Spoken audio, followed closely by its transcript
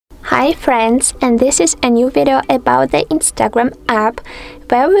Hi friends, and this is a new video about the Instagram app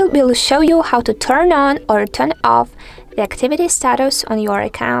where we will show you how to turn on or turn off the activity status on your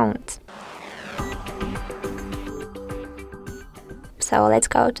account. So let's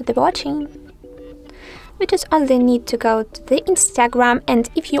go to the watching. We just only need to go to the Instagram, and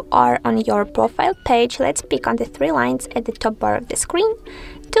if you are on your profile page, let's pick on the three lines at the top bar of the screen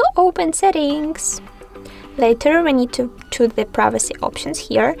to open settings. Later, we need to choose the privacy options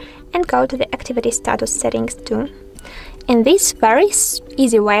here and go to the activity status settings too. In this very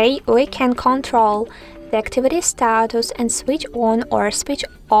easy way, we can control the activity status and switch on or switch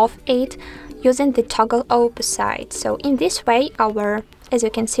off it using the toggle opposite. So in this way, as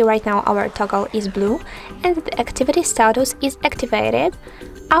you can see right now, our toggle is blue and the activity status is activated.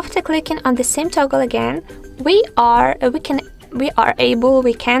 After clicking on the same toggle again, we can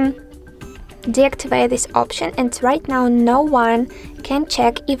deactivate this option, and right now no one can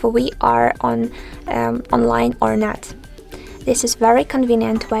check if we are online or not. This is very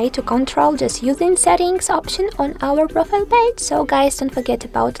convenient way to control just using settings option on our profile page. So guys, don't forget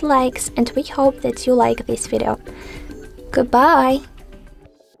about likes, and we hope that you like this video. Goodbye!